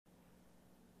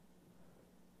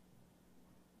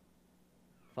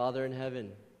Father in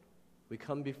heaven, we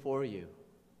come before you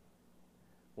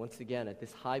once again at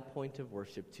this high point of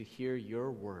worship to hear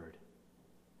your word.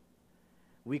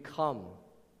 We come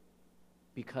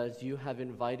because you have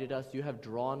invited us, you have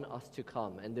drawn us to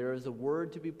come, and there is a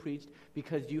word to be preached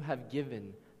because you have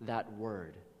given that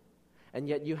word. And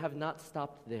yet you have not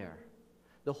stopped there.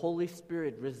 The Holy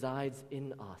Spirit resides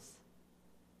in us,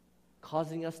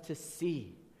 causing us to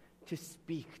see, to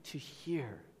speak, to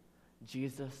hear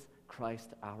Jesus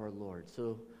Christ our Lord.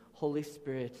 So, Holy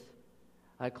Spirit,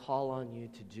 I call on you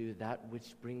to do that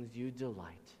which brings you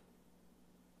delight.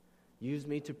 Use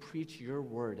me to preach your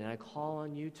word, and I call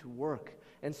on you to work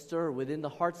and stir within the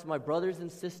hearts of my brothers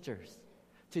and sisters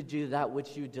to do that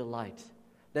which you delight,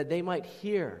 that they might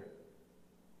hear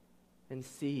and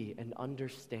see and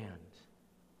understand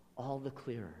all the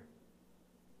clearer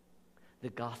the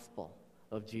gospel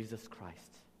of Jesus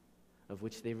Christ, of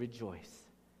which they rejoice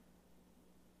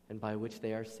and by which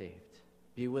they are saved.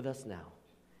 Be with us now.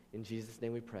 In Jesus'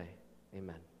 name we pray.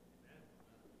 Amen.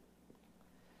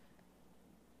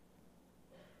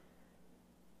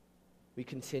 We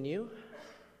continue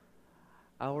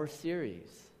our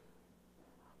series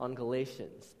on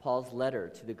Galatians, Paul's letter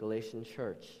to the Galatian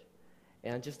church.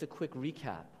 And just a quick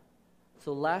recap.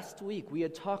 So last week we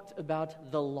had talked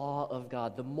about the law of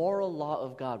God, the moral law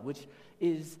of God, which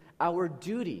is our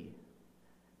duty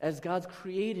as God's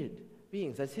created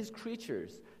beings, as his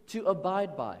creatures, to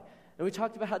abide by. And we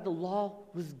talked about how the law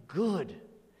was good.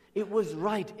 It was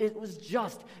right. It was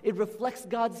just. It reflects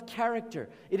God's character.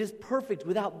 It is perfect,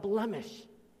 without blemish.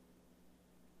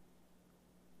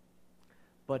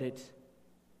 But it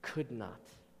could not.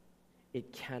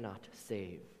 It cannot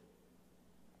save.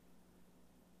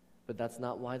 But that's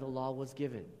not why the law was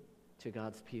given to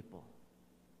God's people.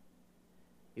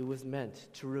 It was meant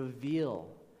to reveal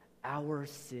our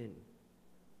sin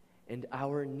and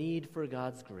our need for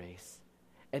God's grace.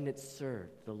 And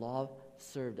the law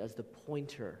served as the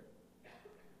pointer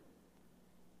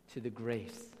to the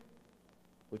grace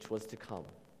which was to come.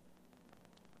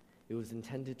 It was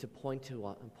intended to point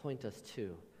us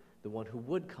to the one who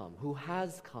would come, who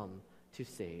has come to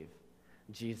save,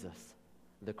 Jesus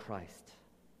the Christ.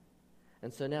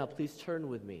 And so now, please turn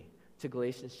with me to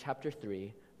Galatians chapter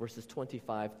 3, verses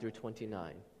 25 through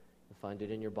 29. You'll find it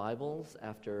in your Bibles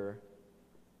after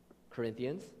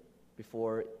Corinthians,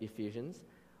 before Ephesians,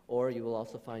 or you will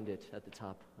also find it at the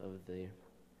top of the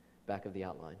back of the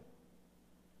outline.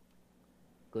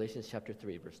 Galatians chapter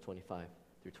 3, verse 25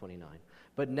 through 29.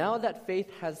 But now that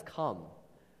faith has come,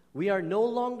 we are no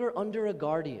longer under a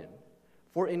guardian,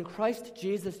 for in Christ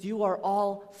Jesus you are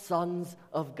all sons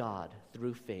of God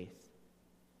through faith.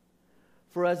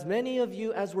 For as many of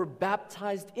you as were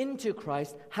baptized into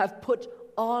Christ have put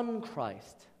on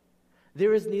Christ.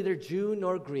 There is neither Jew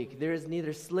nor Greek, there is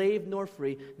neither slave nor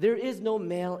free, there is no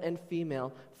male and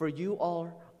female, for you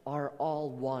all are all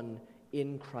one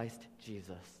in Christ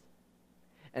Jesus.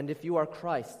 And if you are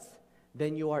Christ's,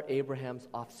 then you are Abraham's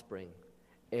offspring,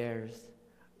 heirs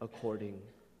according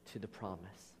to the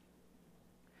promise.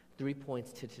 3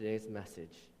 points to today's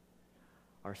message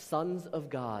are sons of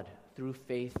God through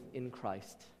faith in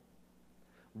Christ,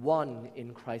 one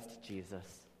in Christ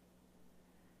Jesus,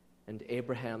 and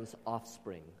Abraham's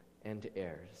offspring and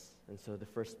heirs. And so the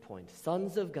first point,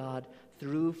 sons of God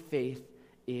through faith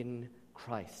in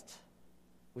Christ,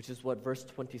 which is what verse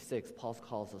 26, Paul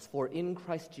calls us. For in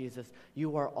Christ Jesus,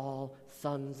 you are all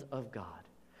sons of God.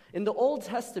 In the Old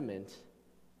Testament,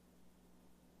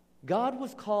 God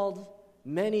was called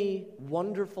many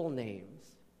wonderful names.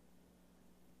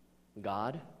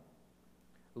 God,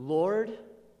 Lord,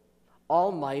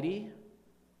 Almighty,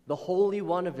 the Holy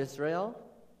One of Israel.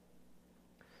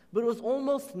 But it was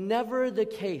almost never the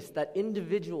case that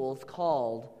individuals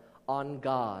called on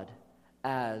God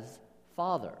as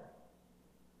Father.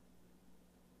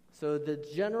 So the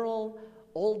general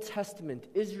Old Testament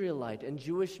Israelite and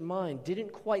Jewish mind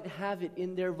didn't quite have it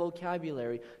in their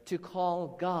vocabulary to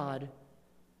call God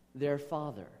their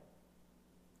Father.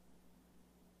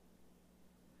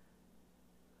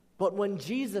 But when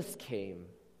Jesus came,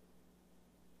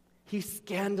 he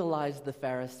scandalized the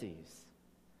Pharisees.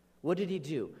 What did he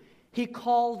do? He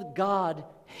called God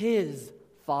his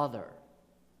Father.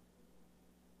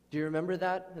 Do you remember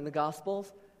that in the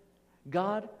Gospels?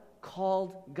 God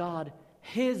called God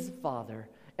his Father.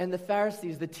 And the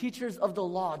Pharisees, the teachers of the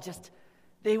law,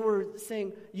 they were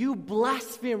saying, "You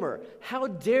blasphemer, how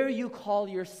dare you call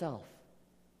yourself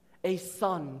a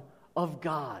son of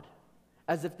God?"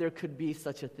 As if there could be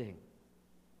such a thing.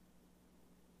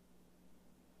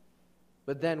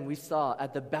 But then we saw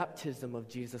at the baptism of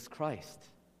Jesus Christ,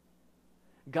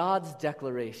 God's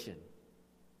declaration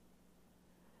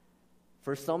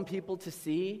for some people to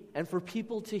see and for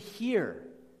people to hear.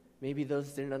 Maybe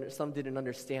some didn't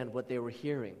understand what they were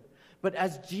hearing. But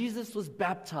as Jesus was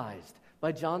baptized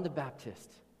by John the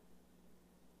Baptist,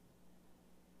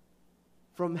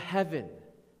 from heaven,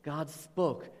 God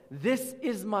spoke, "This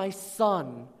is my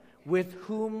Son, with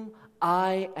whom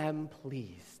I am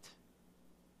pleased."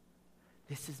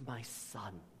 This is my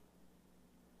Son.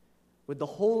 With the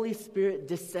Holy Spirit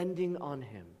descending on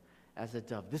him as a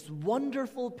dove. This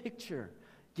wonderful picture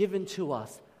given to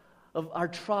us of our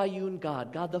triune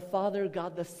God, God the Father,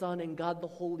 God the Son, and God the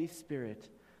Holy Spirit,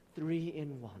 3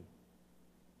 in 1.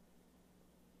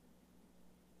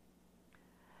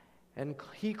 And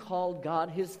he called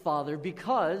God his Father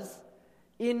because,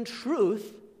 in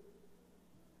truth,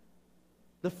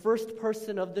 the first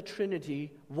person of the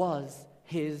Trinity was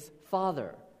his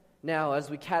Father. Now, as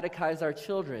we catechize our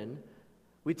children,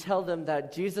 we tell them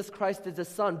that Jesus Christ is a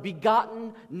Son,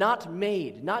 begotten, not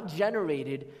made, not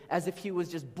generated, as if he was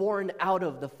just born out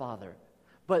of the Father.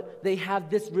 But they have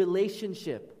this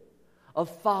relationship of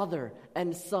Father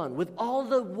and Son, with all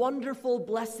the wonderful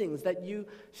blessings that you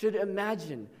should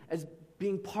imagine as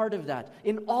being part of that.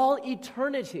 In all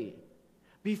eternity,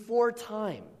 before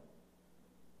time,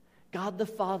 God the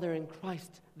Father and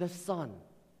Christ the Son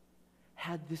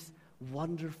had this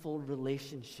wonderful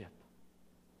relationship.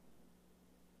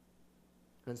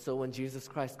 And so when Jesus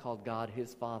Christ called God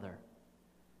his Father,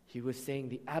 he was saying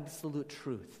the absolute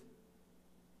truth.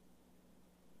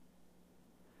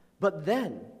 But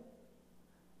then,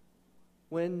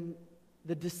 when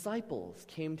the disciples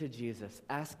came to Jesus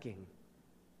asking,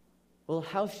 well,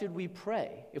 how should we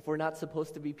pray if we're not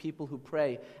supposed to be people who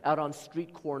pray out on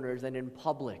street corners and in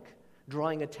public,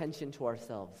 drawing attention to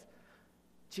ourselves?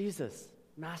 Jesus,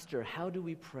 Master, how do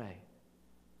we pray?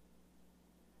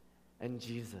 And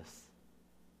Jesus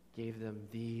gave them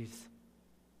these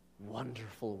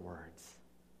wonderful words.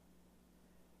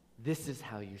 This is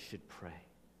how you should pray.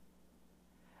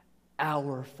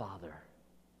 Our Father,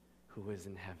 who is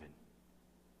in heaven.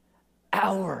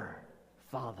 Our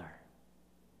Father.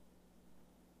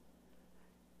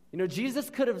 You know, Jesus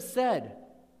could have said,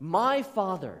 my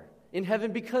Father in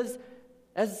heaven, because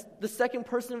as the second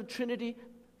person of the Trinity,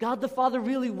 God the Father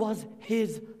really was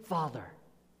his Father.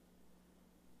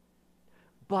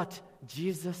 But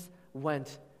Jesus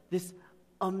went this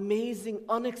amazing,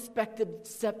 unexpected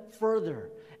step further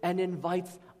and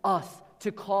invites us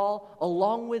to call,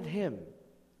 along with him,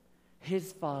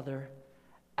 his Father,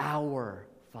 our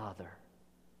Father.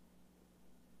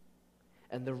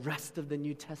 And the rest of the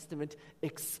New Testament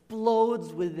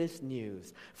explodes with this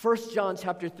news. 1 John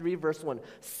chapter 3, verse 1.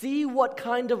 See what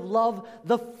kind of love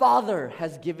the Father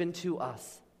has given to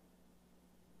us,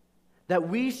 that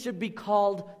we should be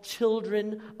called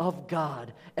children of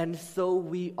God, and so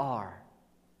we are.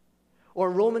 Or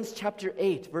Romans chapter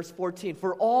 8, verse 14.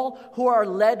 For all who are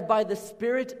led by the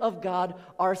Spirit of God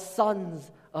are sons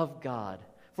of God.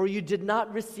 For you did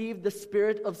not receive the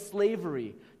spirit of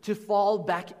slavery to fall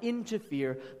back into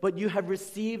fear, but you have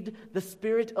received the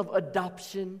spirit of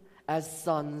adoption as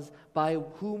sons, by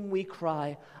whom we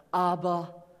cry,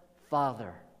 Abba,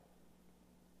 Father.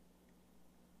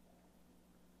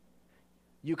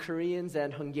 Ukrainians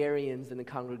and Hungarians in the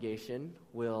congregation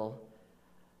will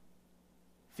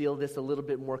feel this a little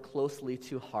bit more closely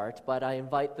to heart, but I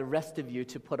invite the rest of you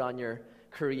to put on your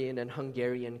Korean and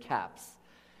Hungarian caps.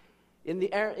 In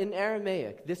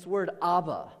Aramaic, this word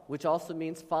Abba, which also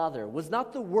means father, was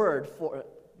not the word for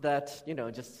that,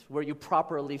 just where you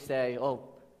properly say, oh,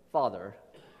 father,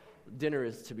 dinner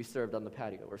is to be served on the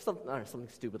patio, or something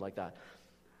stupid like that.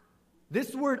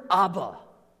 This word Abba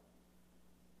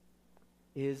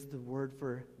is the word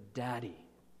for daddy,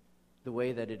 the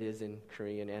way that it is in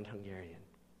Korean and Hungarian.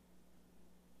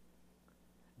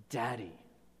 Daddy.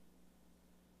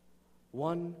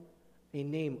 A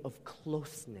name of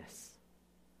closeness,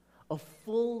 of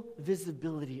full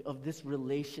visibility of this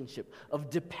relationship, of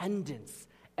dependence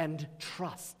and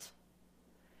trust.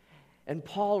 And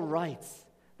Paul writes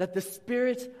that the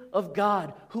Spirit of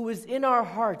God, who is in our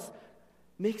hearts,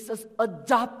 makes us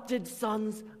adopted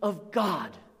sons of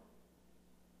God,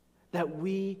 that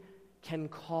we can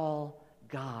call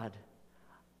God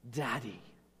Daddy.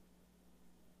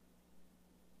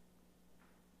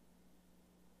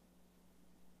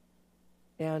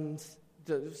 And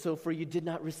so for you did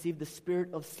not receive the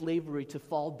spirit of slavery to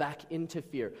fall back into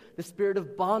fear, the spirit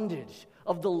of bondage,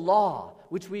 of the law,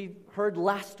 which we heard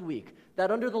last week,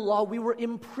 that under the law we were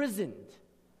imprisoned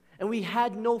and we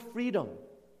had no freedom.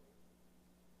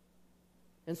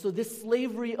 And so this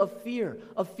slavery of fear,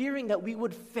 of fearing that we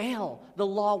would fail the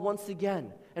law once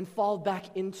again and fall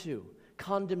back into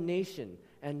condemnation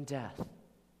and death.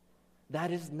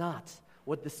 That is not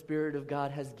what the Spirit of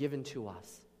God has given to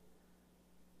us.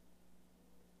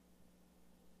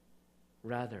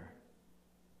 Rather,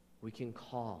 we can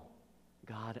call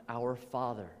God our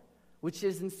Father, which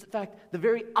is in fact the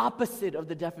very opposite of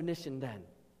the definition then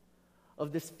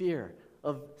of this fear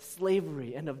of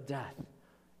slavery and of death.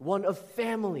 One of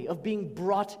family, of being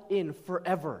brought in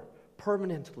forever,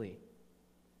 permanently.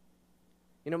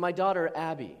 You know, my daughter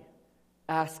Abby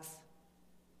asks,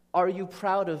 "Are you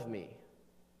proud of me?"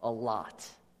 A lot.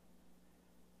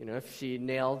 You know, if she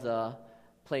nailed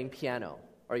playing piano,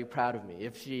 "Are you proud of me?"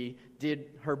 If she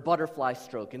did her butterfly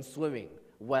stroke in swimming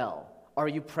well, "Are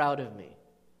you proud of me?"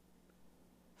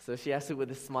 So she asks it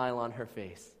with a smile on her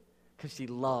face, because she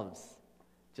loves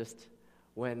just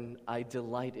when I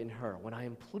delight in her, when I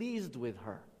am pleased with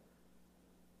her.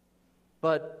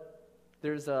 But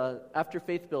there's after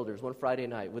Faith Builders one Friday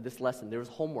night with this lesson, there was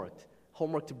homework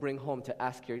to bring home to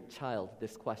ask your child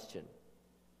this question.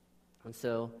 And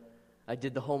so I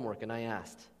did the homework and I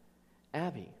asked,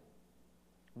 "Abby,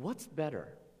 what's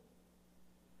better?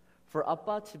 For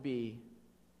Appa to be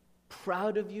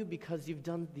proud of you because you've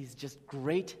done these just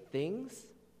great things?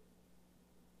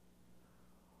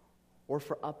 Or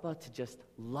for Appa to just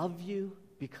love you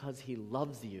because he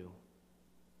loves you?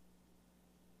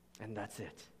 And that's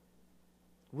it.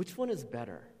 Which one is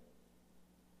better?"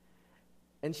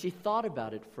 And she thought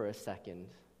about it for a second,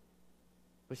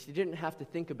 but she didn't have to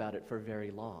think about it for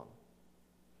very long.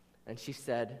 And she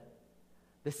said,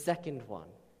 "The second one.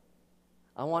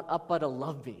 I want Appa to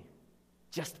love me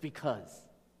just because."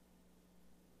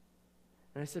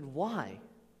 And I said, "Why?"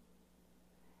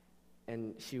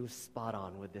 And she was spot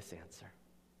on with this answer.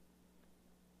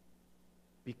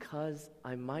 "Because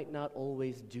I might not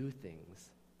always do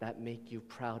things that make you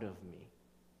proud of me."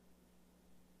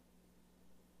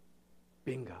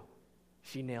 Bingo.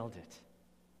 She nailed it.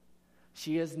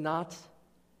 She is not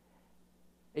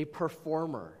a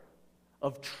performer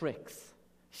of tricks.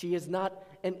 She is not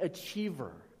an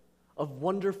achiever of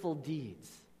wonderful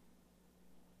deeds.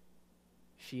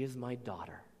 She is my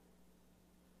daughter,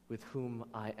 with whom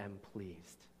I am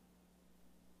pleased.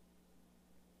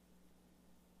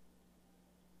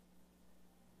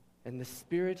 And the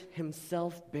Spirit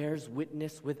himself bears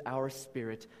witness with our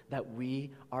spirit that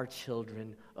we are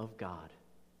children of God.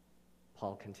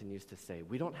 Paul continues to say,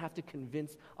 we don't have to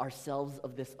convince ourselves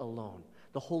of this alone.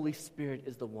 The Holy Spirit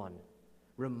is the one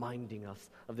reminding us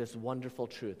of this wonderful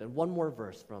truth. And one more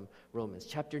verse from Romans,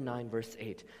 chapter 9, verse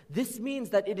 8. "This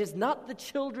means that it is not the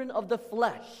children of the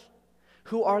flesh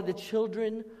who are the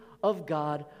children of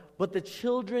God, but the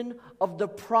children of the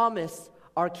promise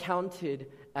are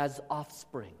counted as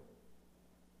offspring."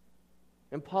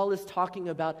 And Paul is talking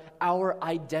about our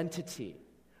identity.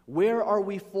 Where are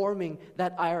we forming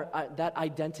that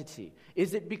identity?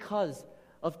 Is it because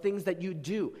of things that you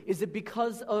do? Is it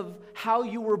because of how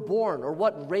you were born, or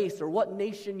what race or what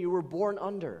nation you were born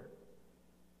under?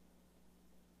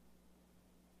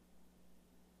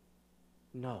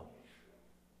 No.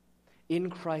 In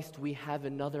Christ we have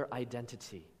another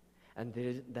identity, and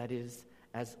that is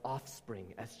as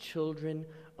offspring, as children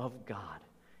of God.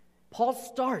 Paul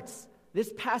starts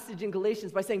this passage in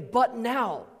Galatians by saying, "But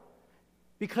now,"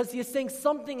 because he is saying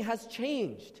something has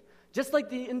changed. Just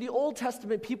like in the Old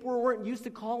Testament, people weren't used to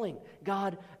calling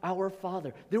God our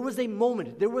Father. There was a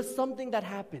moment, there was something that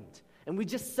happened, and we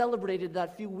just celebrated that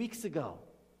a few weeks ago.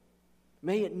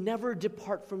 May it never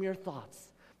depart from your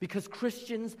thoughts, because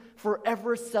Christians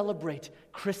forever celebrate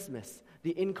Christmas,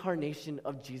 the incarnation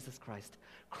of Jesus Christ.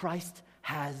 Christ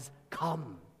has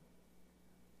come.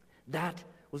 That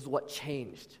was what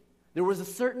changed. There was a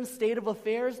certain state of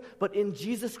affairs, but in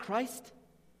Jesus Christ,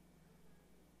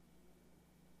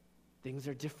 things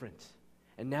are different.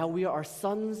 And now we are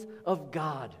sons of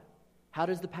God. How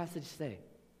does the passage say?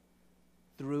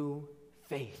 Through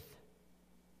faith.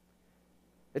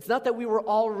 It's not that we were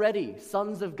already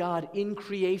sons of God in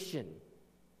creation,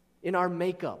 in our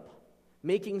makeup,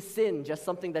 making sin just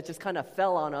something that just kind of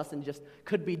fell on us and just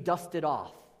could be dusted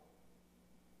off.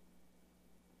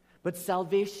 But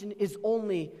salvation is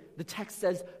only, the text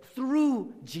says,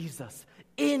 through Jesus,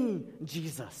 in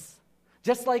Jesus.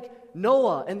 Just like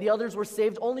Noah and the others were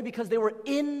saved only because they were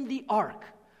in the ark,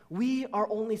 we are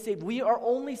only saved. We are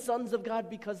only sons of God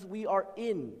because we are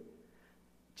in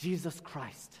Jesus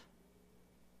Christ.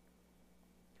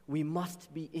 We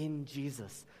must be in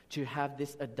Jesus to have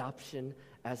this adoption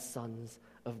as sons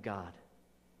of God.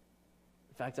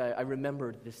 In fact, I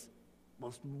remembered this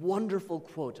most wonderful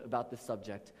quote about this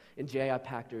subject in J.I.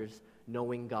 Packer's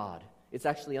Knowing God. It's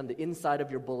actually on the inside of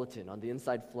your bulletin, on the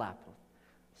inside flap.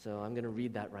 So I'm going to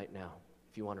read that right now,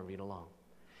 if you want to read along.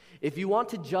 If you want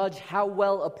to judge how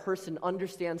well a person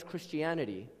understands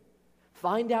Christianity,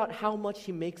 find out how much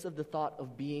he makes of the thought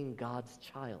of being God's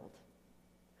child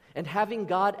and having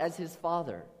God as his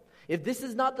Father. If this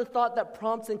is not the thought that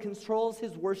prompts and controls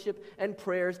his worship and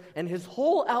prayers and his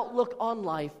whole outlook on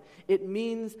life, it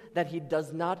means that he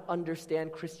does not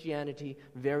understand Christianity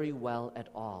very well at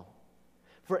all.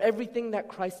 For everything that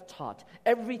Christ taught,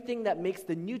 everything that makes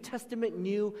the New Testament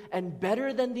new and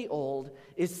better than the Old,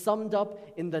 is summed up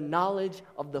in the knowledge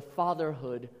of the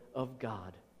fatherhood of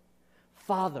God.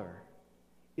 Father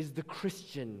is the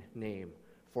Christian name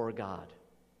for God.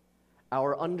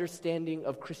 Our understanding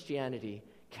of Christianity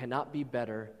cannot be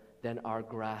better than our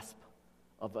grasp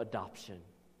of adoption.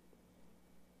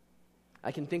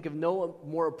 I can think of no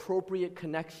more appropriate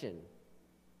connection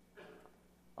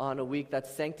on a week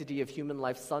that's Sanctity of Human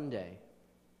Life Sunday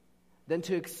than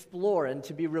to explore and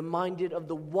to be reminded of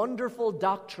the wonderful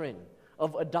doctrine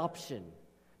of adoption,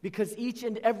 because each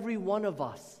and every one of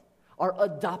us are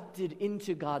adopted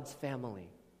into God's family.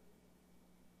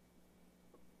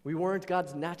 We weren't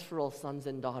God's natural sons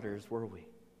and daughters, were we?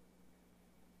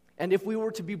 And if we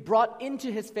were to be brought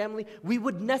into his family, we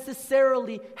would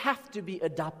necessarily have to be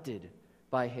adopted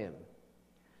by him.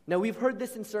 Now, we've heard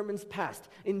this in sermons past.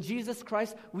 In Jesus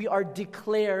Christ, we are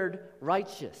declared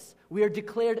righteous. We are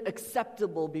declared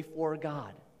acceptable before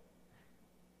God.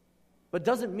 But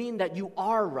doesn't mean that you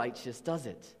are righteous, does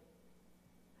it?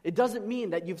 It doesn't mean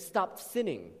that you've stopped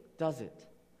sinning, does it?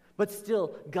 But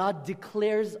still, God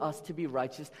declares us to be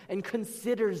righteous and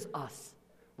considers us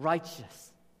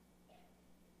righteous.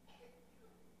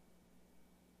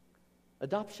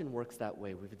 Adoption works that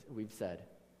way, we've said.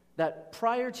 That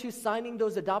prior to signing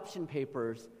those adoption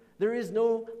papers, there is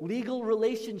no legal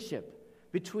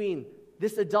relationship between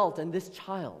this adult and this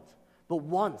child. But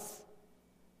once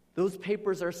those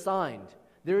papers are signed,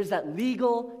 there is that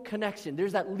legal connection,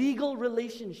 there's that legal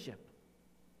relationship.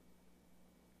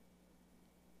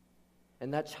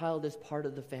 And that child is part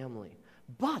of the family.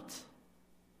 But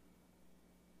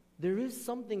there is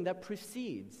something that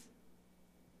precedes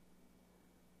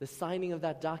the signing of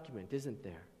that document, isn't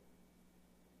there?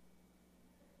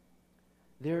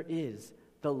 There is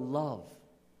the love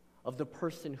of the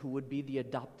person who would be the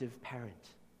adoptive parent.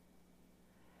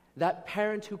 That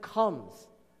parent who comes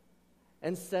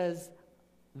and says,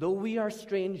 though we are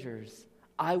strangers,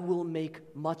 I will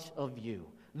make much of you.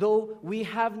 Though we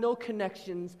have no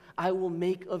connections, I will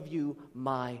make of you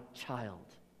my child.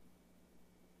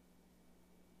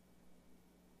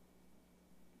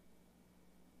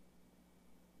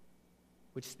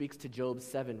 Which speaks to Job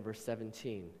 7, verse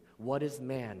 17. What is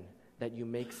man that you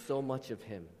make so much of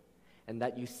him, and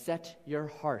that you set your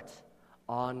heart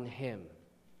on him?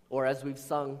 Or as we've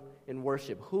sung in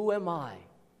worship, who am I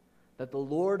that the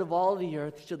Lord of all the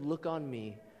earth should look on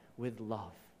me with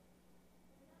love?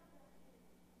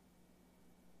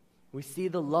 We see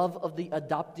the love of the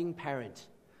adopting parent,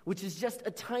 which is just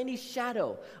a tiny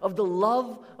shadow of the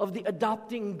love of the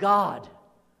adopting God,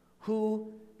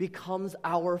 who becomes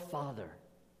our Father.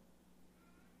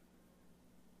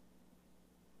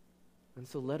 And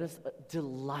so let us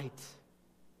delight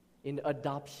in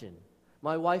adoption.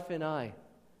 My wife and I,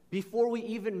 before we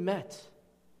even met,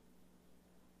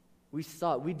 we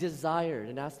desired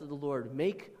and asked of the Lord,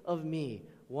 make of me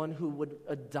one who would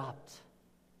adopt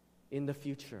in the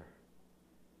future.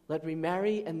 Let me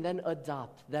marry and then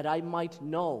adopt, that I might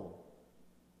know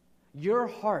your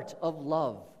heart of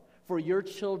love for your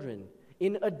children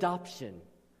in adoption,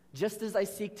 just as I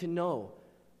seek to know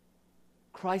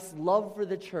Christ's love for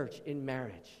the church in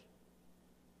marriage.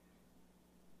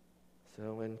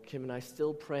 So when Kim and I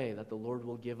still pray that the Lord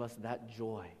will give us that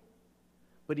joy.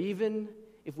 But even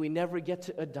if we never get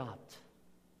to adopt,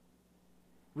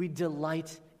 we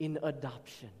delight in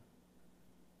adoption.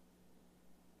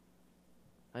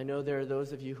 I know there are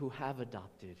those of you who have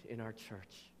adopted in our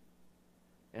church,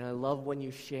 and I love when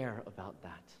you share about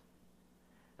that.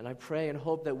 And I pray and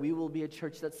hope that we will be a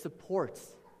church that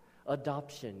supports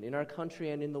adoption in our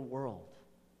country and in the world.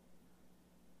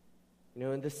 You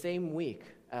know, in the same week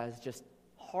as just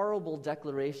horrible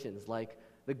declarations like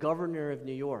the governor of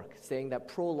New York saying that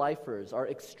pro-lifers are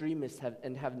extremists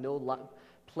and have no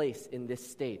place in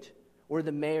this state, or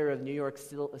the mayor of New York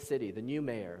City, the new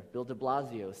mayor, Bill de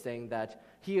Blasio, saying that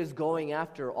he is going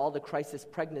after all the crisis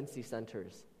pregnancy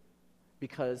centers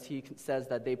because he says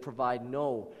that they provide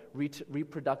no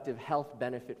reproductive health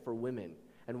benefit for women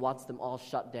and wants them all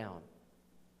shut down.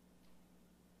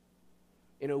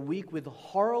 In a week with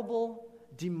horrible,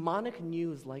 demonic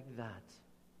news like that,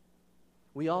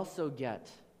 we also get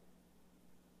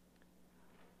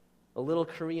a little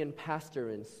Korean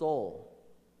pastor in Seoul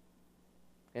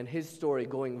and his story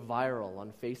going viral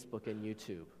on Facebook and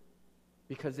YouTube.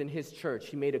 Because in his church,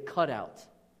 he made a cutout,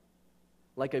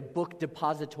 like a book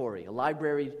depository, a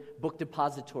library book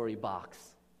depository box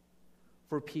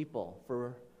for people,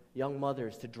 for young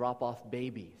mothers to drop off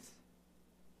babies,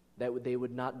 that they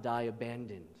would not die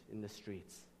abandoned in the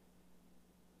streets.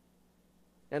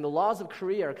 And the laws of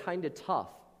Korea are kind of tough.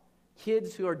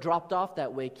 Kids who are dropped off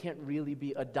that way can't really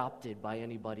be adopted by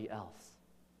anybody else.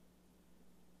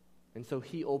 And so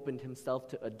he opened himself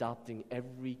to adopting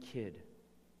every kid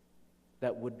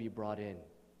that would be brought in.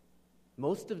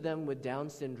 Most of them with Down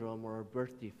syndrome or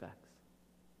birth defects.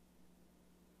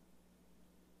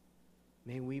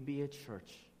 May we be a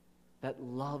church that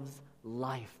loves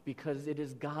life because it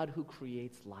is God who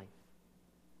creates life.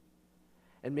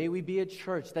 And may we be a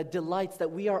church that delights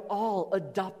that we are all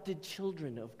adopted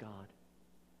children of God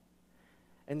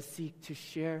and seek to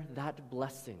share that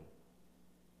blessing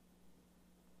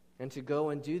and to go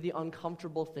and do the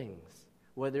uncomfortable things,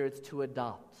 whether it's to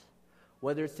adopt,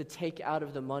 whether it's to take out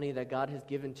of the money that God has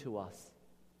given to us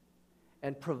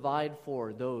and provide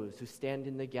for those who stand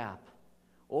in the gap,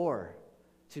 or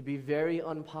to be very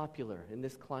unpopular in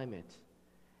this climate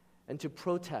and to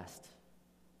protest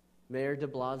Mayor de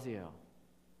Blasio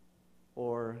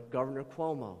or Governor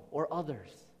Cuomo or others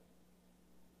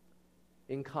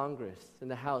in Congress, in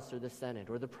the House or the Senate,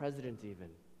 or the President even,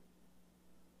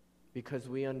 because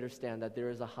we understand that there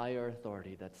is a higher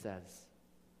authority that says,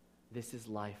 this is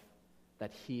life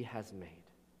that He has made.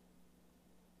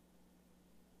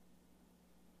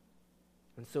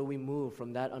 And so we move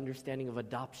from that understanding of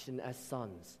adoption as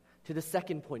sons to the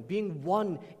second point, being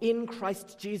one in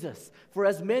Christ Jesus. For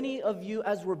as many of you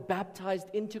as were baptized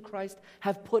into Christ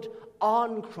have put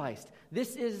on Christ.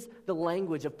 This is the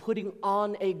language of putting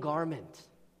on a garment.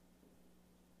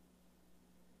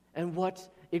 And what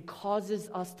it causes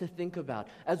us to think about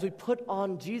as we put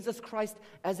on Jesus Christ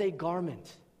as a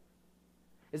garment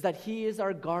is that He is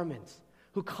our garment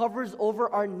who covers over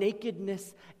our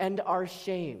nakedness and our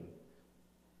shame.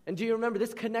 And do you remember,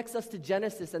 this connects us to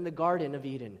Genesis and the Garden of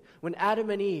Eden, when Adam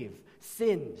and Eve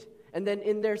sinned, and then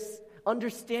in their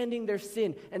understanding their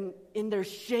sin and in their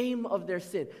shame of their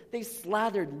sin, they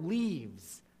slathered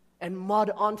leaves and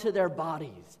mud onto their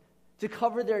bodies to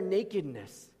cover their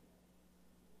nakedness.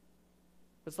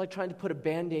 It's like trying to put a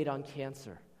Band-Aid on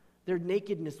cancer. Their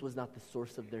nakedness was not the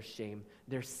source of their shame,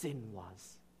 their sin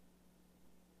was.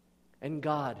 And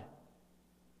God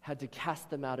had to cast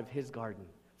them out of His garden,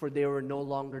 for they were no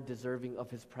longer deserving of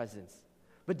His presence.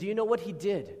 But do you know what He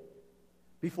did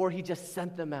before He just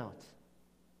sent them out?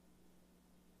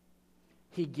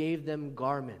 He gave them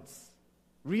garments,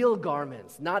 real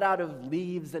garments, not out of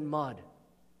leaves and mud,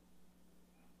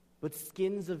 but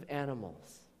skins of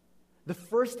animals. The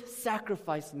first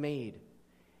sacrifice made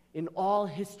in all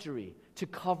history to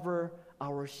cover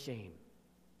our shame,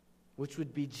 which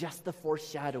would be just the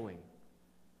foreshadowing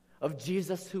of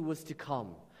Jesus who was to come,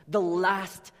 the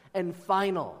last and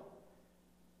final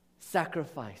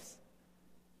sacrifice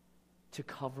to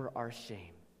cover our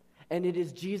shame. And it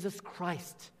is Jesus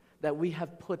Christ that we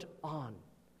have put on,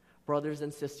 brothers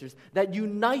and sisters, that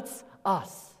unites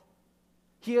us.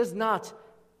 He is not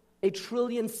a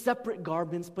trillion separate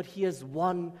garments, but He is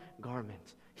one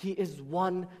garment. He is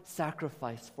one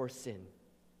sacrifice for sin.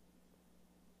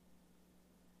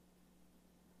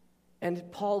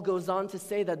 And Paul goes on to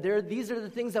say that these are the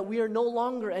things that we are no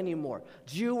longer anymore.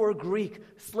 Jew or Greek,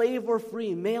 slave or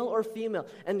free, male or female.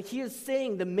 And he is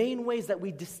saying the main ways that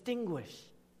we distinguish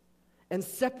and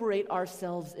separate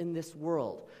ourselves in this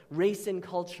world: race and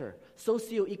culture,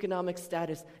 socioeconomic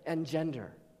status, and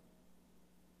gender.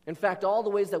 In fact, all the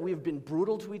ways that we've been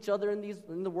brutal to each other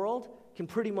in the world can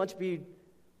pretty much be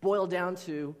boiled down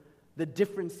to the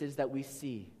differences that we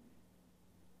see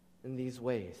in these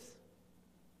ways.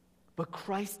 But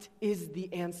Christ is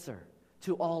the answer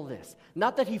to all this.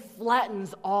 Not that He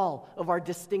flattens all of our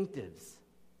distinctives.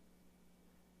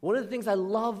 One of the things I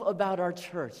love about our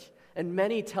church, and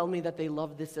many tell me that they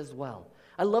love this as well,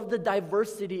 I love the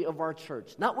diversity of our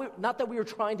church. Not that we are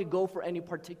trying to go for any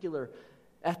particular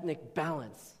ethnic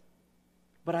balance,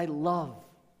 but I love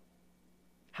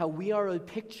how we are a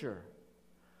picture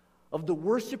of the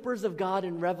worshipers of God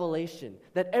in Revelation,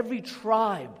 that every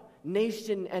tribe,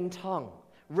 nation, and tongue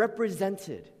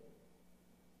represented.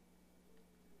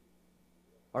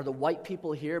 Are the white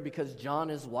people here because John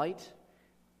is white?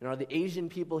 And are the Asian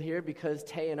people here because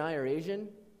Tay and I are Asian?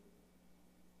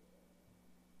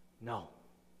 No.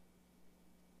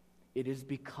 It is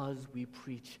because we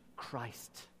preach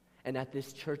Christ. And at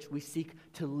this church, we seek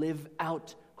to live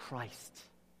out Christ.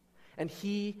 And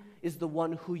He is the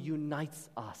one who unites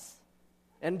us.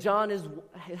 And John is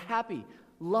happy.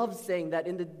 loves saying that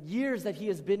in the years that he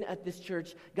has been at this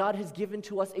church, God has given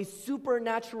to us a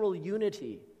supernatural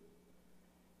unity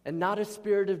and not a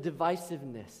spirit of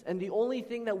divisiveness. And the only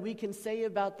thing that we can say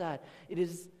about that, it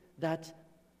is that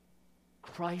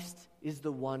Christ is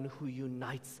the one who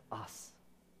unites us.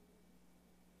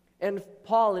 And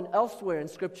Paul, and elsewhere in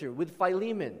Scripture, with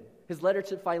Philemon, his letter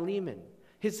to Philemon,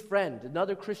 his friend,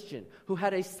 another Christian, who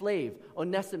had a slave,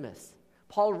 Onesimus,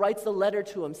 Paul writes a letter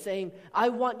to him saying, I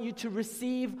want you to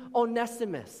receive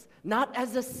Onesimus, not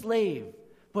as a slave,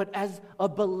 but as a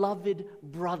beloved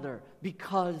brother,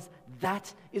 because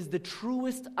that is the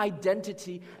truest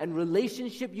identity and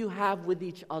relationship you have with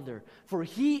each other. For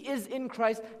he is in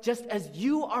Christ, just as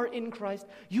you are in Christ.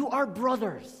 You are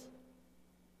brothers.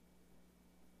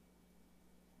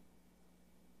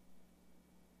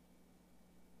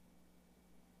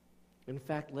 In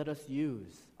fact, let us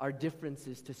use our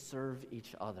differences to serve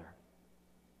each other.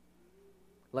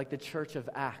 Like the church of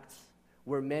Acts,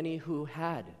 where many who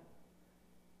had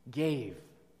gave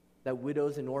that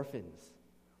widows and orphans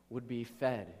would be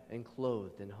fed and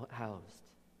clothed and housed.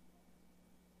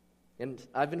 And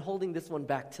I've been holding this one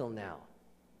back till now.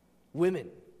 Women.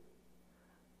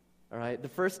 All right, the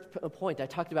first point, I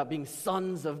talked about being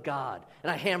sons of God.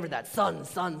 And I hammered that, sons,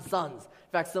 sons, sons.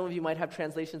 In fact, some of you might have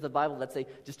translations of the Bible that say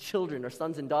just children or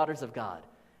sons and daughters of God.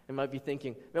 And might be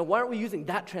thinking, man, why aren't we using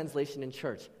that translation in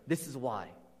church? This is why.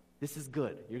 This is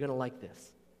good. You're going to like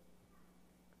this.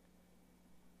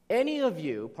 Any of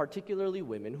you, particularly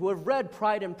women, who have read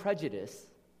Pride and Prejudice,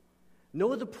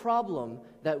 know the problem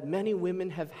that many women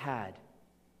have had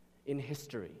in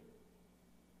history.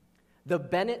 The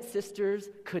Bennet sisters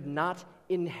could not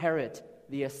inherit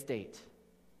the estate.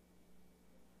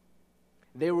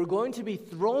 They were going to be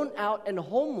thrown out and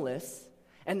homeless,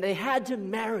 and they had to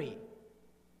marry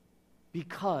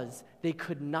because they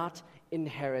could not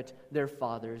inherit their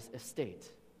father's estate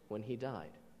when he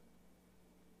died.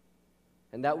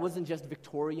 And that wasn't just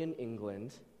Victorian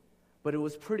England, but it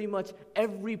was pretty much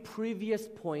every previous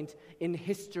point in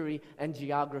history and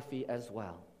geography as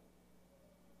well.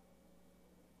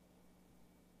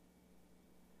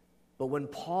 But when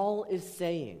Paul is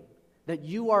saying that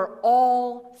you are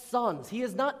all sons, he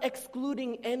is not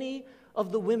excluding any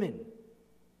of the women.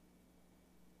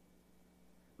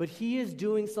 But he is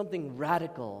doing something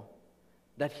radical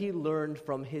that he learned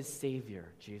from his Savior,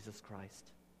 Jesus Christ.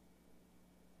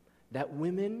 That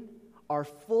women are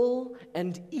full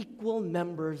and equal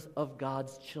members of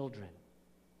God's children.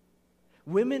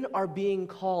 Women are being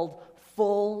called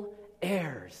full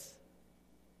heirs.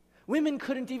 Women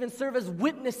couldn't even serve as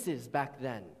witnesses back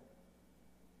then.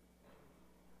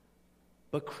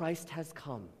 But Christ has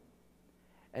come,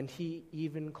 and he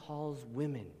even calls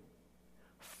women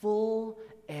full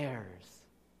heirs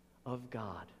of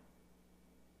God.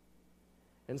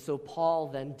 And so Paul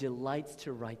then delights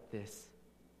to write this.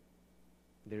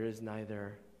 There is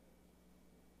neither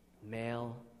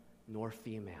male nor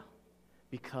female,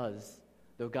 because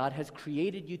though God has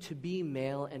created you to be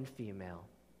male and female,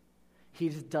 he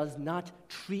does not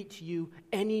treat you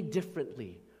any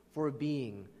differently for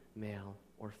being male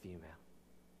or female.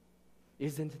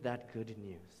 Isn't that good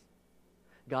news?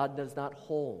 God does not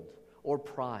hold or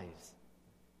prize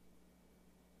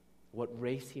what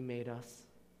race he made us,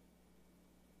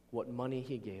 what money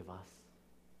he gave us,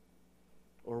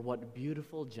 or what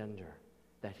beautiful gender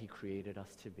that he created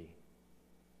us to be.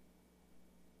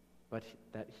 But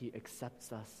that he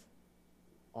accepts us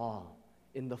all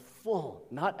in the full,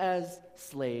 not as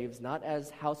slaves, not as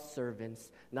house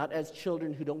servants, not as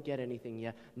children who don't get anything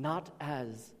yet, not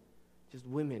as just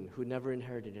women who never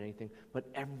inherited anything, but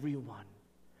everyone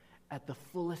at the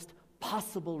fullest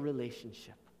possible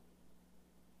relationship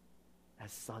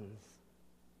as sons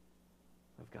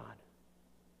of God.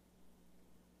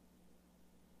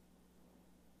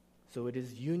 So it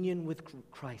is union with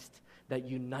Christ that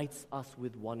unites us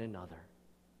with one another.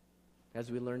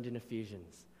 As we learned in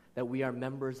Ephesians, that we are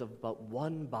members of but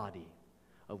one body,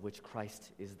 of which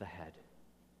Christ is the head.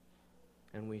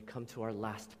 And we come to our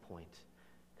last point,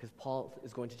 because Paul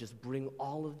is going to just bring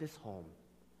all of this home.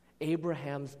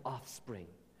 Abraham's offspring.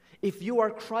 If you are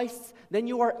Christ's, then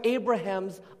you are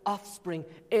Abraham's offspring,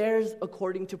 heirs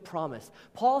according to promise.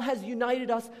 Paul has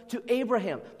united us to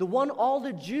Abraham, the one all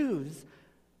the Jews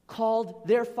called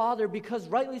their father, because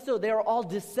rightly so, they are all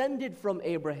descended from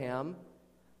Abraham.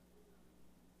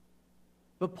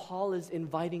 But Paul is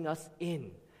inviting us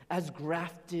in as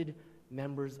grafted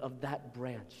members of that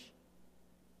branch.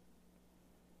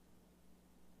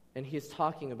 And he is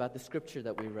talking about the scripture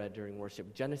that we read during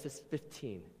worship, Genesis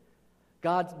 15.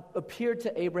 God appeared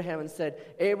to Abraham and said,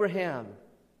 Abraham,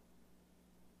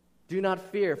 Do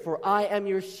not fear, for I am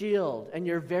your shield and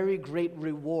your very great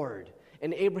reward.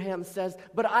 And Abraham says,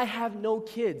 but I have no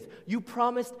kids. You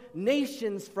promised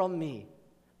nations from me,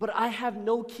 but I have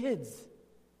no kids.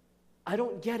 I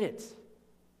don't get it.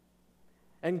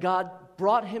 And God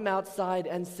brought him outside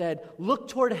and said, look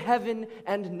toward heaven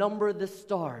and number the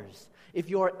stars, if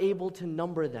you are able to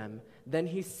number them. Then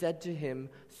he said to him,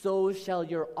 so shall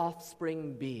your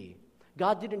offspring be.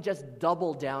 God didn't just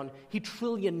double down, he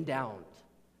trillioned down.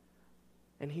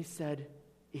 And he said,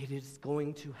 it is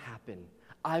going to happen.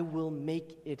 I will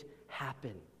make it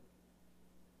happen.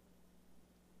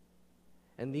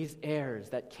 And these heirs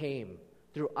that came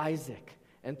through Isaac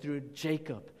and through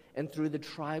Jacob and through the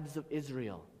tribes of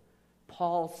Israel,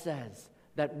 Paul says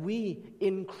that we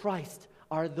in Christ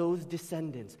are those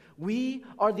descendants. We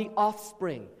are the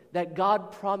offspring that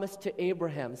God promised to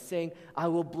Abraham, saying, I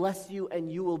will bless you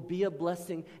and you will be a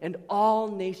blessing, and all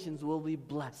nations will be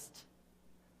blessed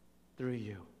through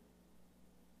you.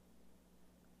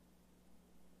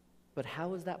 But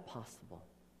how is that possible?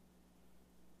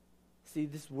 See,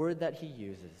 this word that he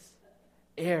uses,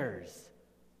 heirs,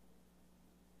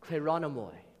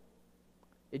 kleronomoi,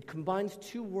 it combines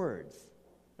two words,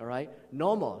 all right?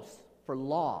 Nomos, for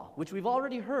law, which we've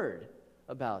already heard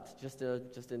about just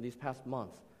in these past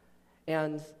months,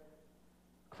 and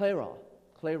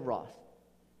kleros,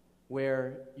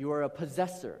 where you are a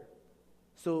possessor.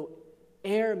 So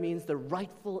heir means the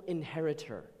rightful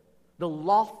inheritor, the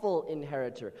lawful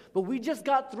inheritor. But we just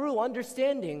got through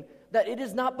understanding that it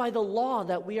is not by the law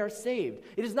that we are saved.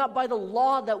 It is not by the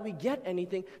law that we get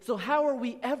anything. So how are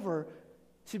we ever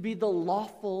to be the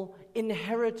lawful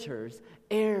inheritors,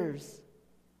 heirs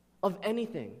of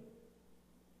anything?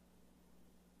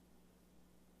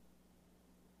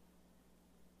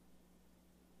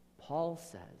 Paul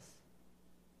says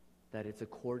that it's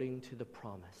according to the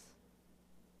promise.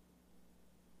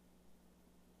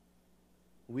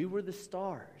 We were the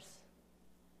stars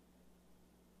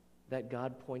that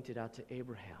God pointed out to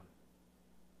Abraham.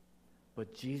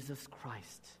 But Jesus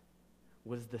Christ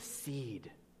was the seed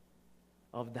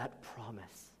of that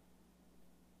promise.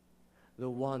 The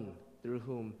one through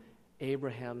whom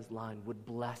Abraham's line would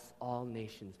bless all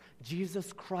nations.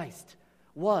 Jesus Christ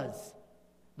was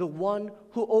the one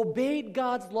who obeyed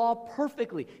God's law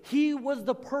perfectly. He was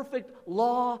the perfect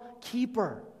law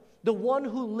keeper. The one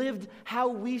who lived how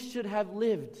we should have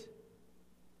lived.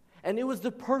 And it was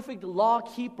the perfect law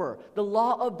keeper, the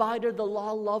law abider, the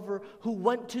law lover who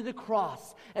went to the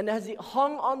cross. And as he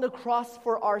hung on the cross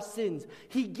for our sins,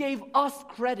 he gave us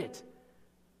credit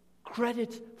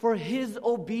for his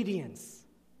obedience.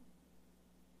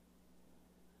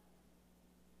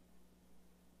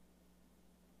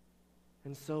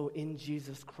 And so in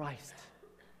Jesus Christ,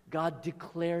 God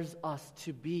declares us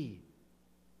to be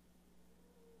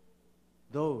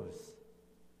those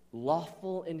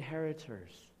lawful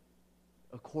inheritors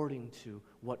according to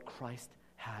what Christ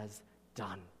has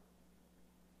done.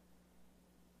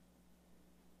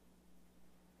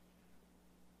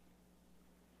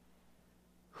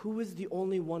 Who is the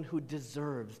only one who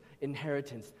deserves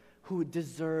inheritance, who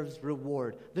deserves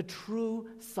reward? The true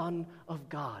Son of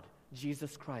God,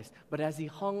 Jesus Christ. But as he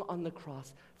hung on the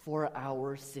cross for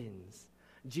our sins,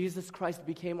 Jesus Christ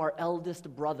became our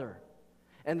eldest brother,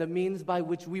 and the means by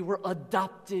which we were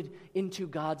adopted into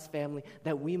God's family,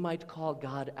 that we might call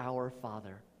God our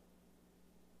Father.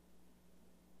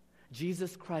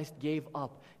 Jesus Christ gave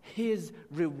up his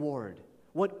reward,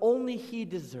 what only he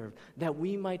deserved, that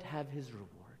we might have his reward,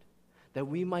 that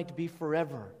we might be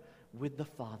forever with the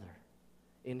Father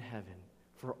in heaven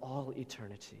for all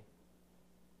eternity.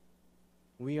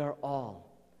 We are all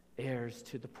heirs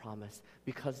to the promise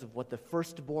because of what the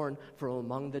firstborn from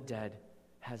among the dead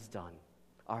has done.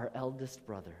 Our eldest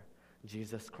brother,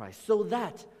 Jesus Christ. So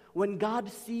that when God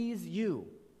sees you,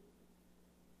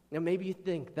 now maybe you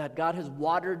think that God has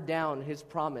watered down his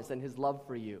promise and his love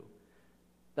for you.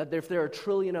 That if there are a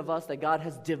trillion of us, that God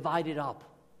has divided up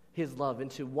his love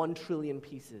into 1 trillion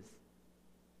pieces.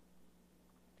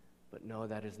 But no,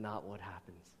 that is not what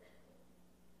happens.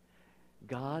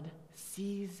 God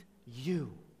sees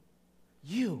you,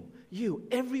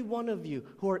 every one of you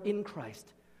who are in Christ,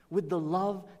 with the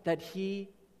love that he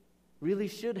really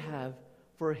should have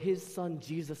for his Son,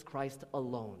 Jesus Christ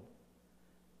alone.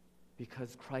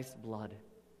 Because Christ's blood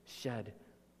shed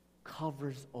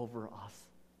covers over us.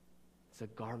 It's a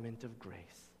garment of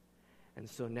grace. And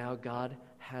so now God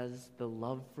has the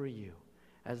love for you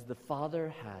as the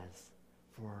Father has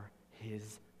for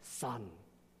his Son.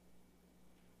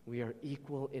 We are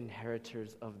equal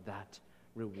inheritors of that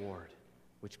reward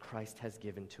which Christ has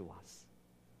given to us.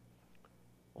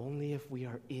 Only if we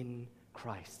are in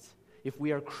Christ, if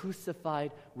we are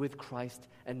crucified with Christ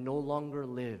and no longer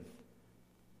live,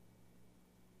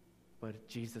 but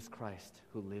Jesus Christ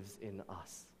who lives in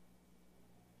us.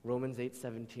 Romans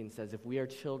 8:17 says, if we are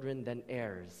children, then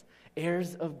heirs,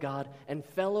 heirs of God and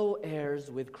fellow heirs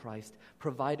with Christ,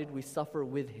 provided we suffer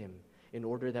with him, in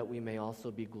order that we may also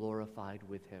be glorified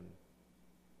with him.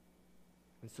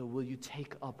 And so will you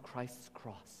take up Christ's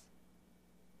cross?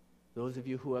 Those of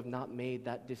you who have not made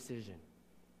that decision,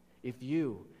 if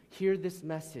you hear this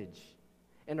message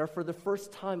and are for the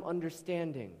first time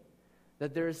understanding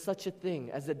that there is such a thing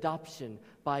as adoption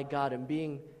by God and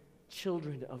being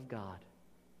children of God,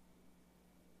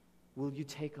 will you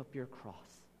take up your cross,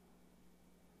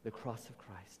 the cross of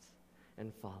Christ,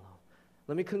 and follow?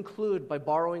 Let me conclude by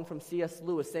borrowing from C.S.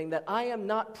 Lewis, saying that I am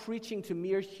not preaching to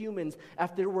mere humans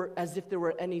as if there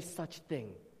were any such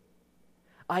thing.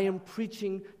 I am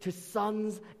preaching to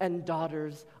sons and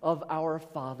daughters of our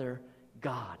Father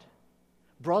God,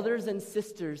 brothers and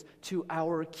sisters to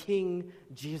our King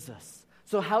Jesus.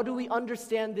 So how do we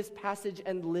understand this passage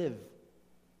and live?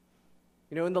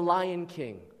 In The Lion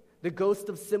King, the ghost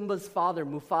of Simba's father,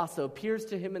 Mufasa, appears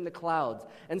to him in the clouds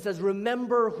and says,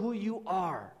 remember who you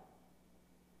are,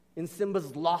 in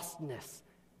Simba's lostness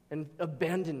and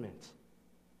abandonment.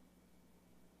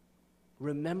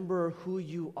 Remember who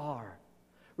you are.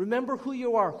 Remember who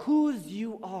you are, whose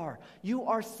you are. You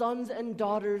are sons and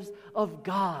daughters of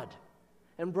God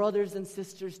and brothers and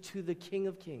sisters to the King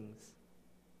of Kings.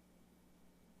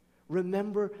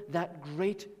 Remember that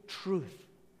great truth,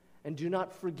 and do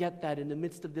not forget that in the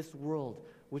midst of this world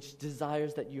which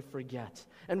desires that you forget.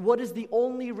 And what is the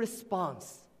only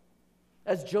response?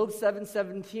 As Job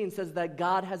 7:17 says that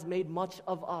God has made much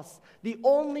of us. The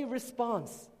only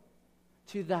response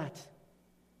to that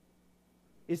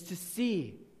is to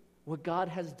see what God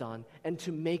has done and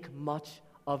to make much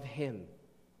of him.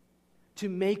 To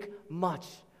make much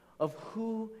of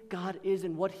who God is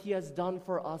and what he has done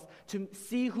for us. To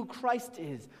see who Christ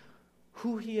is,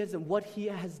 who he is and what he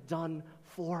has done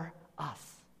for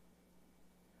us.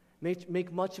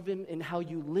 Make much of him in how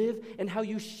you live and how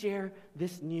you share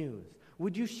this news.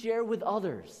 Would you share with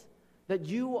others that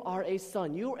you are a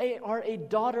son, you are a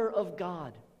daughter of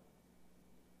God?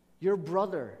 Your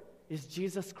brother is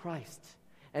Jesus Christ,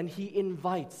 and he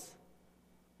invites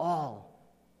all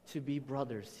to be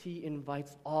brothers. He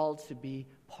invites all to be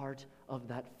part of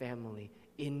that family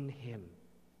in him.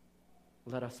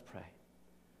 Let us pray.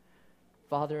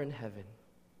 Father in heaven,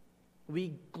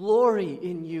 we glory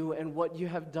in you and what you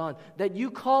have done, that you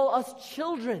call us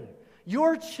children,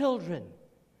 your children,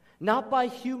 not by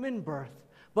human birth,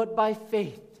 but by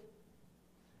faith,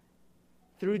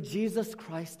 through Jesus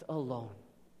Christ alone.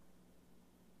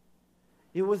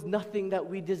 It was nothing that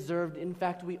we deserved. In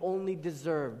fact, we only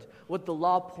deserved what the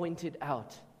law pointed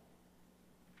out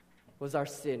was our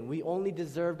sin. We only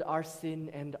deserved our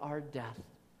sin and our death.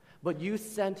 But you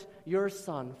sent your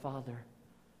Son, Father,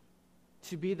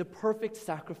 to be the perfect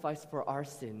sacrifice for our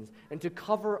sins and to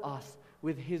cover us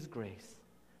with his grace,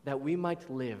 that we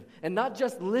might live, and not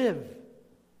just live,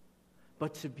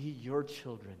 but to be your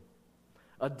children,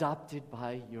 adopted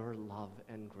by your love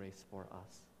and grace for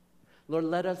us. Lord,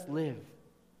 let us live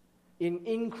in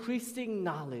increasing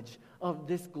knowledge of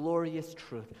this glorious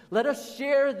truth. Let us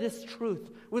share this truth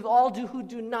with all who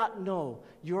do not know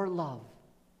your love,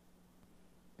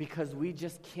 because we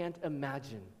just can't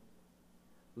imagine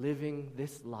living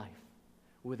this life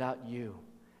without you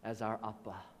as our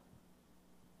Abba.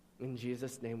 In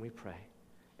Jesus' name we pray.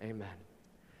 Amen.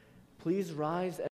 Please rise.